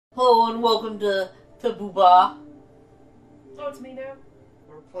Hello and welcome to Boohbah. Oh, it's me now.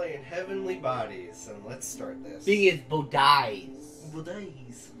 We're playing Heavenly Bodies, and let's start this. Being is Bodies.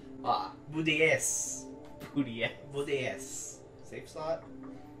 Bodies. Ah, Bodies. Booty. Bodies. Safe slot?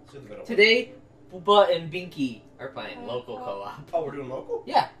 To the middle. Today, Boohbah and Binky are playing local co-op. Oh, we're doing local?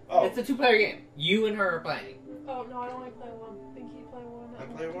 Yeah, Oh. it's a 2-player game. You and her are playing. Oh, no, I don't like player one. Binky, play one. I'm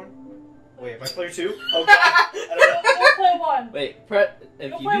player one? Wait, am I player two? Oh, God. I Go play one. Wait,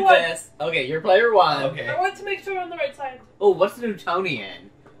 if Go you play do one. this... Okay, you're player one. Okay. I want to make sure we're on the right side. Oh, what's the Newtonian?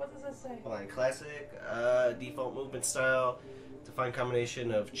 What does this say? Hold on. Classic, default movement style, defined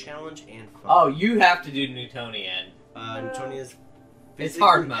combination of challenge and fun. Oh, you have to do Newtonian. Newtonia's It's physically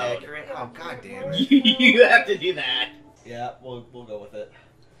hard mode. accurate. Oh, God damn it. You have to do that. Yeah, we'll go with it.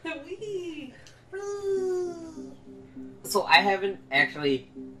 Wee. So I haven't actually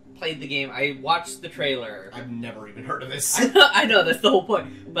played the game. I watched the trailer. I've never even heard of this. I know, that's the whole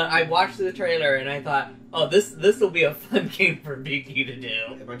point. But I watched the trailer and I thought, oh, this will be a fun game for Binky to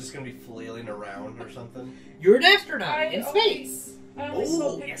do. Am I just going to be flailing around or something? You're an astronaut in space. I only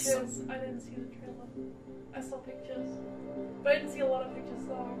saw Oh, pictures. yes. I didn't see the trailer. I saw pictures. But I didn't see a lot of pictures,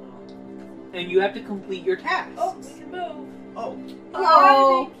 so I don't know. And you have to complete your tasks. Oh, we can move. Oh.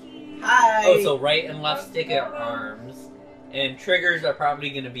 Hello. Hi, Binky. Hi. Oh, so right and left stick are arms. And triggers are probably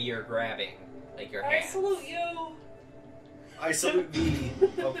going to be your grabbing. Like your I hands. salute you. I salute thee.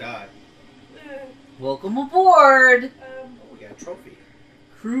 Oh, God. Welcome aboard! Oh, we got a trophy.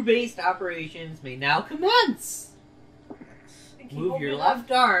 Crew-based operations may now commence. Binky, Move hold your me left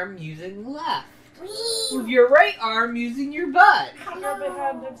arm using left. Move your right arm using your butt. down. Grab my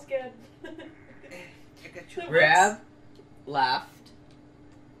hand, I'm scared. I got you. Grab left.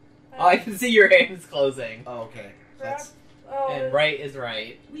 Oh, I can see your hands closing. Oh, okay. Grab. That's Oh, And right is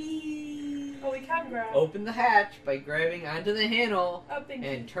right. Oh, we can grab. Open the hatch by grabbing onto the handle Oh, Binky.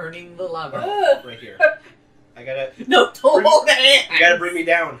 and turning the lever. Ugh. right here. I gotta. No, don't hold the hands. You gotta bring me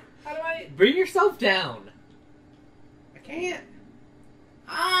down. How do I? Bring yourself down. I can't.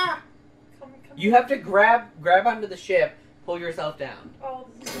 Ah! Come You have to grab onto the ship, pull yourself down. Oh,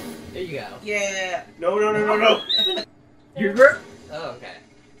 this is... There you go. Yeah. No. You're oh, okay.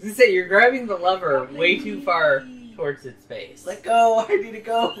 I was gonna say you're grabbing the lever way too far towards its face. Let go. I need to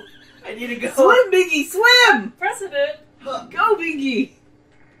go. I need to go. Swim, Binky, swim! Pressing it. Huh. Go, Binky!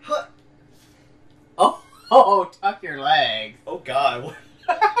 Huh. Oh, tuck your legs. Oh, God.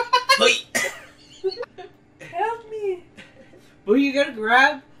 Wait. Help me. But you gotta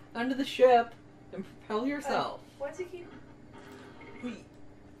grab onto the ship and propel yourself. Why does he keep? Wait.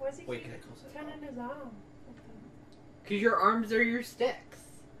 Why does he Wait, keep can I close that? turning his arm? Because your arms are your sticks.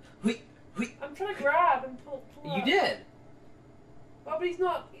 Wait. I'm trying to grab and pull You up. did. Oh, but he's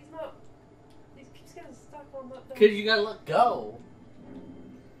not. He keeps getting stuck on that thing. Because you gotta let go.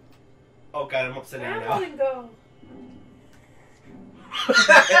 Oh, God. I'm upside down I'm now. letting go.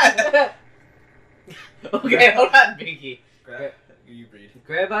 Okay, hold on, Binky. Grab. You breathe.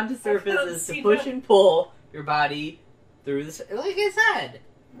 Grab onto can't surfaces to see push that. and pull your body through this. Like I said.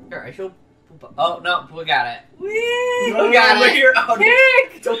 Here, I shall. Oh, no, we got it. Whee! No, got right it. here. Oh,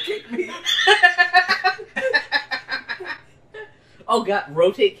 Kick! don't kick me. Oh, God.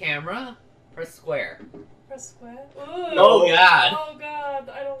 Rotate camera. Press square. Press square. Ooh. Oh, God. Oh God,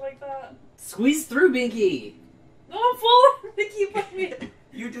 I don't like that. Squeeze through, Binky. No, I'm falling. Binky, put me.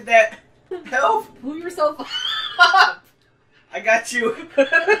 You did that. Help. Pull yourself up. I got you.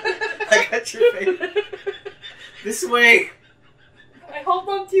 I got your face. This way. I hold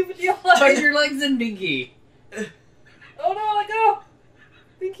on to you with your Tuck legs. your legs in, Binky. Oh no, let go.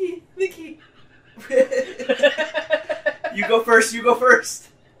 Binky. You go first. You go first.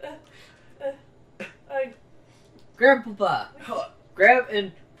 Grab Boohbah. Grab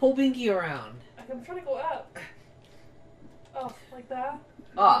and pull Binky around. I'm trying to go up. Oh, like that?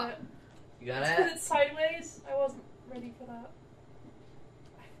 Ah. Got it. You got Put it? it sideways. I wasn't ready for that.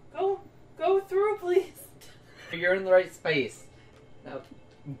 Go through, please. You're in the right space. Now,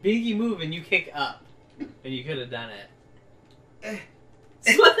 Binky move and you kick up. And you could have done it.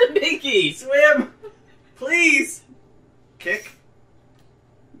 Swim, Binky! Swim, please. Kick.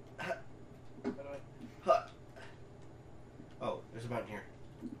 Oh, there's a button here.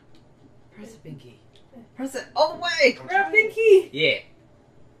 Press it, Binky. Press it all the way! Grab Binky. Yeah.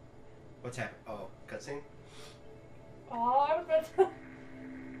 What's happening? Oh, cutscene. Oh, I was about to...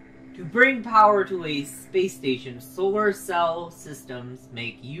 To bring power to a space station, solar cell systems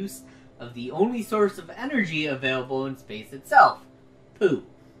make use of the only source of energy available in space itself. Poo.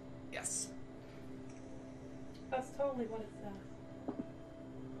 Yes. That's totally what it says.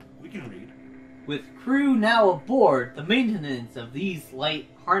 We can read. With crew now aboard, the maintenance of these light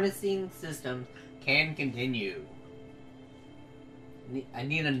harnessing systems can continue. I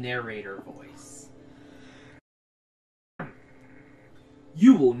need a narrator voice.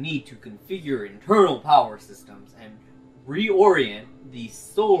 You will need to configure internal power systems and reorient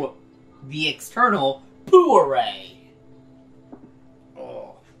the external poo array.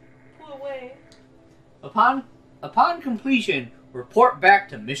 Oh. Pull away. Upon completion, report back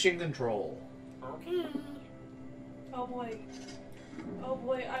to mission control. Okay. Oh boy. Oh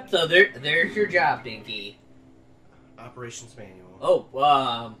boy. So there's your job, Binky. Operations manual.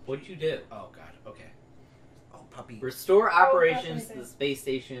 Oh, what'd you do? Oh god. Okay. Oh puppy. Restore operations to the space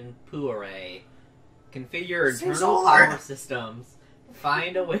station poo array. Configure internal power systems.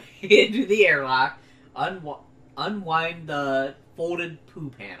 Find a way into the airlock. Unwind the folded poo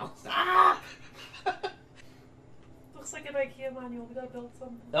panels. Ah! Looks like an IKEA manual. We gotta build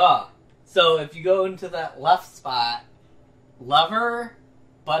something. So if you go into that left spot, lever,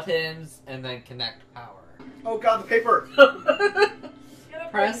 buttons, and then connect power. Oh god, the paper!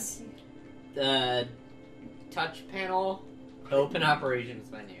 Press the touch panel to open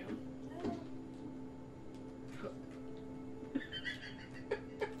operations menu.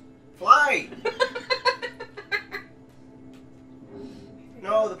 Fly!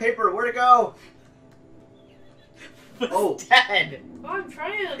 No, the paper, where'd it go? Oh, dead! Oh, I'm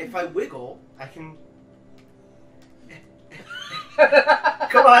trying. If I wiggle, I can...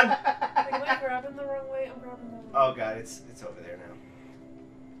 Come on! Like, am I grabbing the wrong way? I'm grabbing the wrong way. Oh god, it's over there now.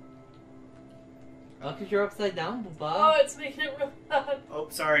 Oh, because you're upside down, Oh, Boohbah. it's making it really hard. Oh,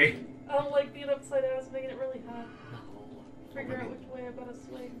 sorry. I don't like being upside down. It's making it really hard. No. Figure out which way I gotta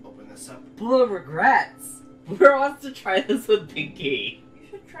swing. Open this up. Boohbah regrets. Boohbah wants to try this with Binky. You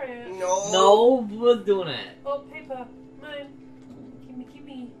should try it. No! No, Boohbah's doing it. Oh, paper. Mine.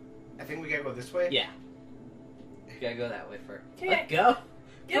 Gimme. I think we gotta go this way? Yeah. You gotta go that way first. Okay. Let's go.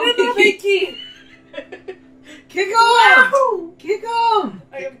 Get Go, in there, Binky. Binky! Kick him! Wahoo! Kick him!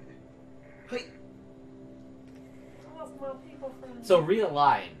 I am... Hey. I lost my people friends. So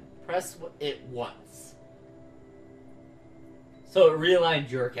realign. Press it once. So it realigned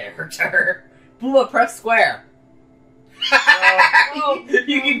your character. Boohbah, press square. Oh,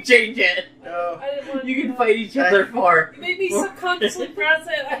 You can change it. No. I didn't want to You do can that. fight each other for. You made me subconsciously press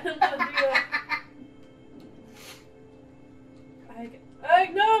it. I didn't want to do that.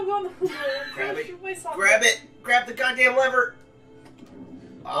 No, I'm going the wrong way. I'm trying to shoot myself. Grab it! Grab the goddamn lever!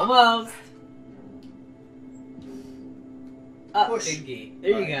 Almost. Up, Push. Binky. There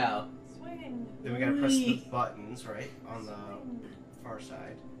you Alright. go. Swing. Then we gotta press the Whee. buttons, right? On the Swing. far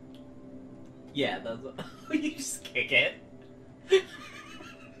side. Yeah, that's you just kick it. Go.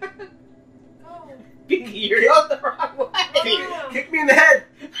 Binky, you're going the wrong way. Yeah. Kick me in the head!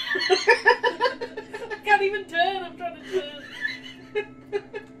 I can't even turn. I'm trying to turn.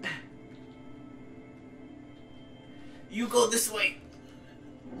 You go this way!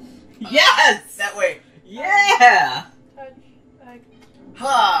 Yes! That way! Yeah! Touch. Egg.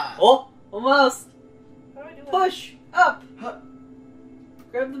 Ha! Oh, almost. How do I do that? Push up. Huh.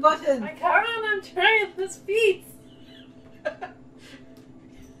 Grab the button. I can't. I'm trying. This feet.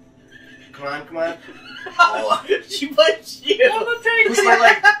 Come on. Oh, she punched you. I'm not trying Push to. my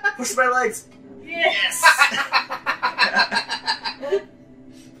leg! Push my legs! Yes.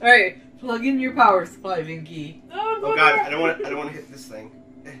 All right, plug in your power supply, Binky. No, I'm Oh going god, away. I don't want to hit this thing.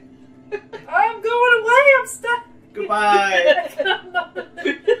 I'm going away. I'm stuck. Goodbye! I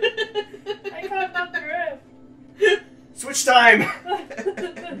can't not drift. Switch time!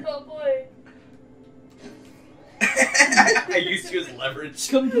 Oh boy. I used you as leverage.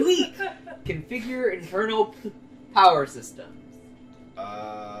 Complete. Configure internal power systems.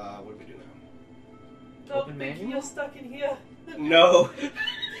 What do we do now? Open manual? You're stuck in here. No!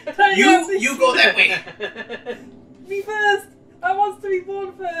 You go that way! Me first. I want to be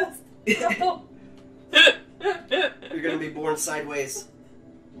born first. Oh. You're gonna be born sideways.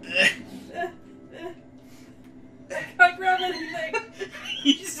 I can't grab anything.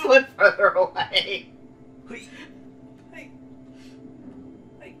 You just went further away. Hey. Hey. Hey.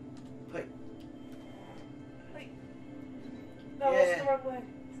 Hey. Hey. No, Yeah. that's the wrong way.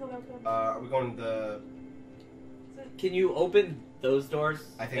 It's not open. Are we going to the... Can you open those doors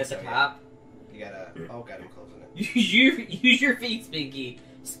I think at so, the yeah. top? You gotta... Oh god, I'm closing it. Use your feet, Binky.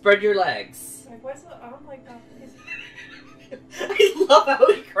 Spread your legs. Like, why's the arm like that? I love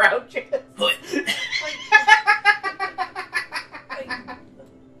how he crouches.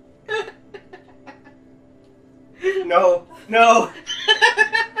 No! No!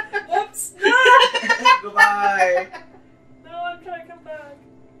 Whoops! No! Goodbye! No, I'm trying to come back.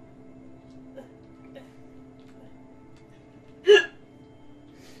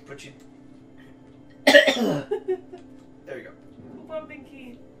 put you. There you go. Boohbah and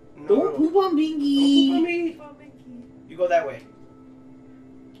Binky. No. Don't poop on Don't Binky. poop on me. Boohbah and Binky. You go that way.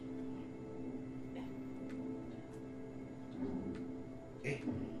 Hey.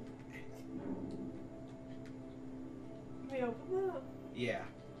 Can we open that? Yeah.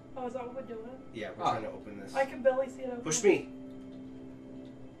 Oh, is that what we're doing? Yeah, we're trying to open this. I can barely see it open. Push me.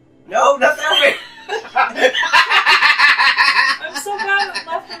 No, not that way. I'm so bad at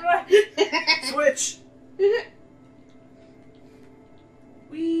left and right. Switch.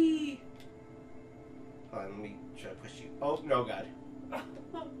 Wee. Hold on, let me try to push you. Oh, no, God.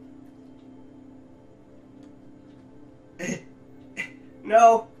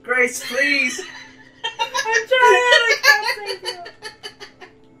 No, Grace, please. I'm trying. I can't save you.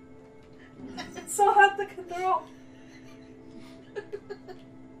 It's so hard to control.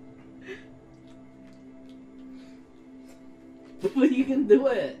 But you can do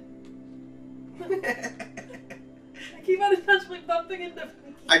it. I keep unintentionally bumping into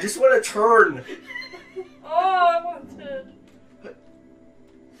Binky. I just want to turn. Oh, I wanted.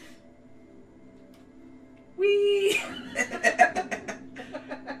 Wee.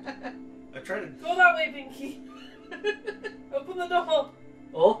 I'm trying to. Go that way, Binky. Open the door.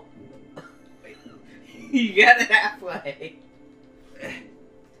 Oh. Wait. You got it halfway.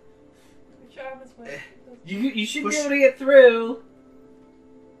 Which arm is way? You should Push. be able to get through.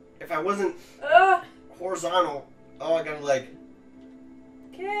 If I wasn't Ah, horizontal, oh, I got a leg.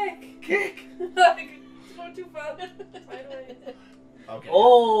 kick. Kick. It's going too far. Sideways. Okay.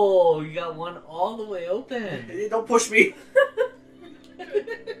 Oh, you got one all the way open. Hey, don't push me.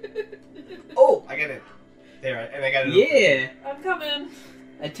 Oh, I got it. There, and I got it. Yeah. I'm coming.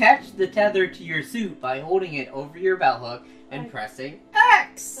 Attach the tether to your suit by holding it over your belt hook and pressing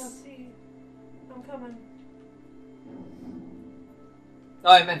X. Let's see. I'm coming.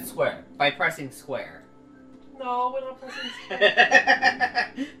 Oh, I meant square. By pressing square. No, we're not pressing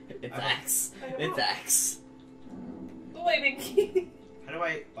square. It's X. I don't It's know. X. Go away, Binky. How do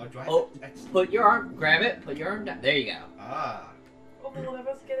I? Oh, do I? Oh. That's, Put your arm, grab it, put your arm down. There you go. ah, Only one of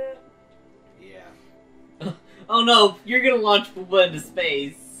us get it. yeah. Oh no, you're gonna launch Boohbah into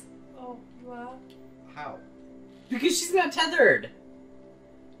space. Oh, you are? How? Because she's not tethered.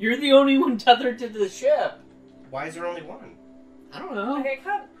 You're the only one tethered to the ship. Why is there only one? I don't know. Okay,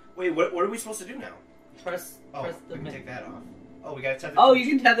 cut. Wait, what are we supposed to do now? Press Oh, the we can min- take that off. Oh, we gotta tether. Oh, to you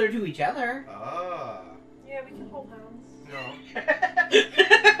can tether to each other. Ah, Yeah, we can hold hands. no.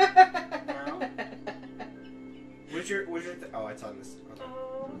 Where's your? Oh, it's on this. Okay.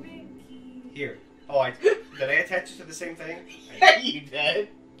 Oh, Binky. Here. Oh, did I attach it to the same thing? Yeah, you did.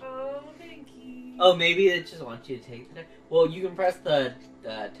 Oh, Binky. Oh, maybe it just wants you to take the. Well, you can press the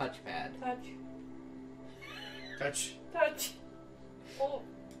touchpad. Touch. Touch. Touch. Oh.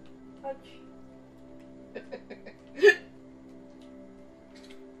 Touch.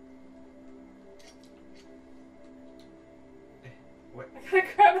 What? I can't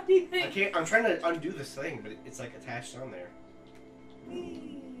grab anything. I can't. I'm trying to undo this thing, but it's like attached on there.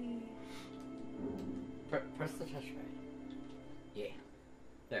 Whee. Press the touchpad. Yeah.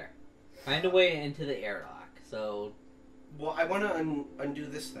 There. Find a way into the airlock. So. Well, I want to undo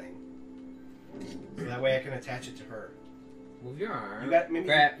this thing, so that way I can attach it to her. Move your arm. You got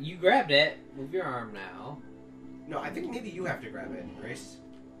maybe. You grabbed it. Move your arm now. No, I think maybe you have to grab it, Grace.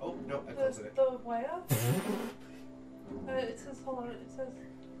 Oh no, I closed it. The wire? It says, hold on, it says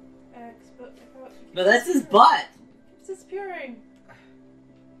X, but I can't. No, that's his butt. It's disappearing.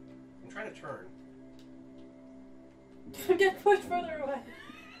 I'm trying to turn. Get pushed further away.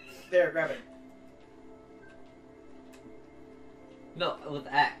 There, grab it. No, with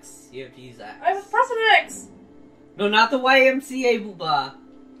X. You have to use X. I was pressing X! No, not the YMCA Boohbah.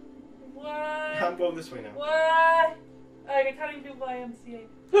 What? I'm going this way now. Why? I can't even do YMCA.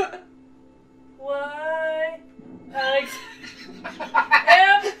 Why? M.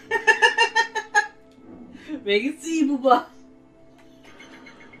 Make it C, Boohbah.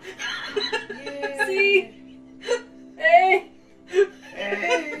 C. A.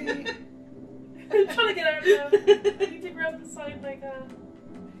 Hey! I'm trying to get out of there. I need to grab the sign I can.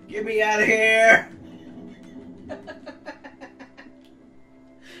 Get me out of here!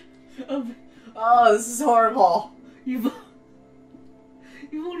 Oh, this is horrible. You've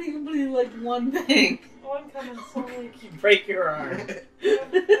only completed like one thing. Oh, I'm coming slowly. You break your arm.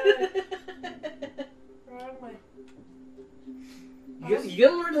 Wrong way. You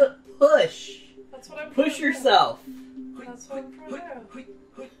gotta learn to push. That's what I'm Push trying to do. yourself. That's what I'm trying to do.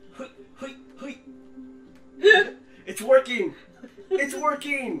 It's working! It's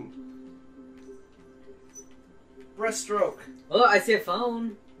working! Breaststroke. Oh, I see a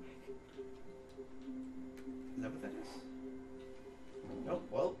phone. Is that what that is? Nope.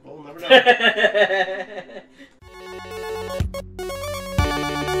 Well, we'll never know.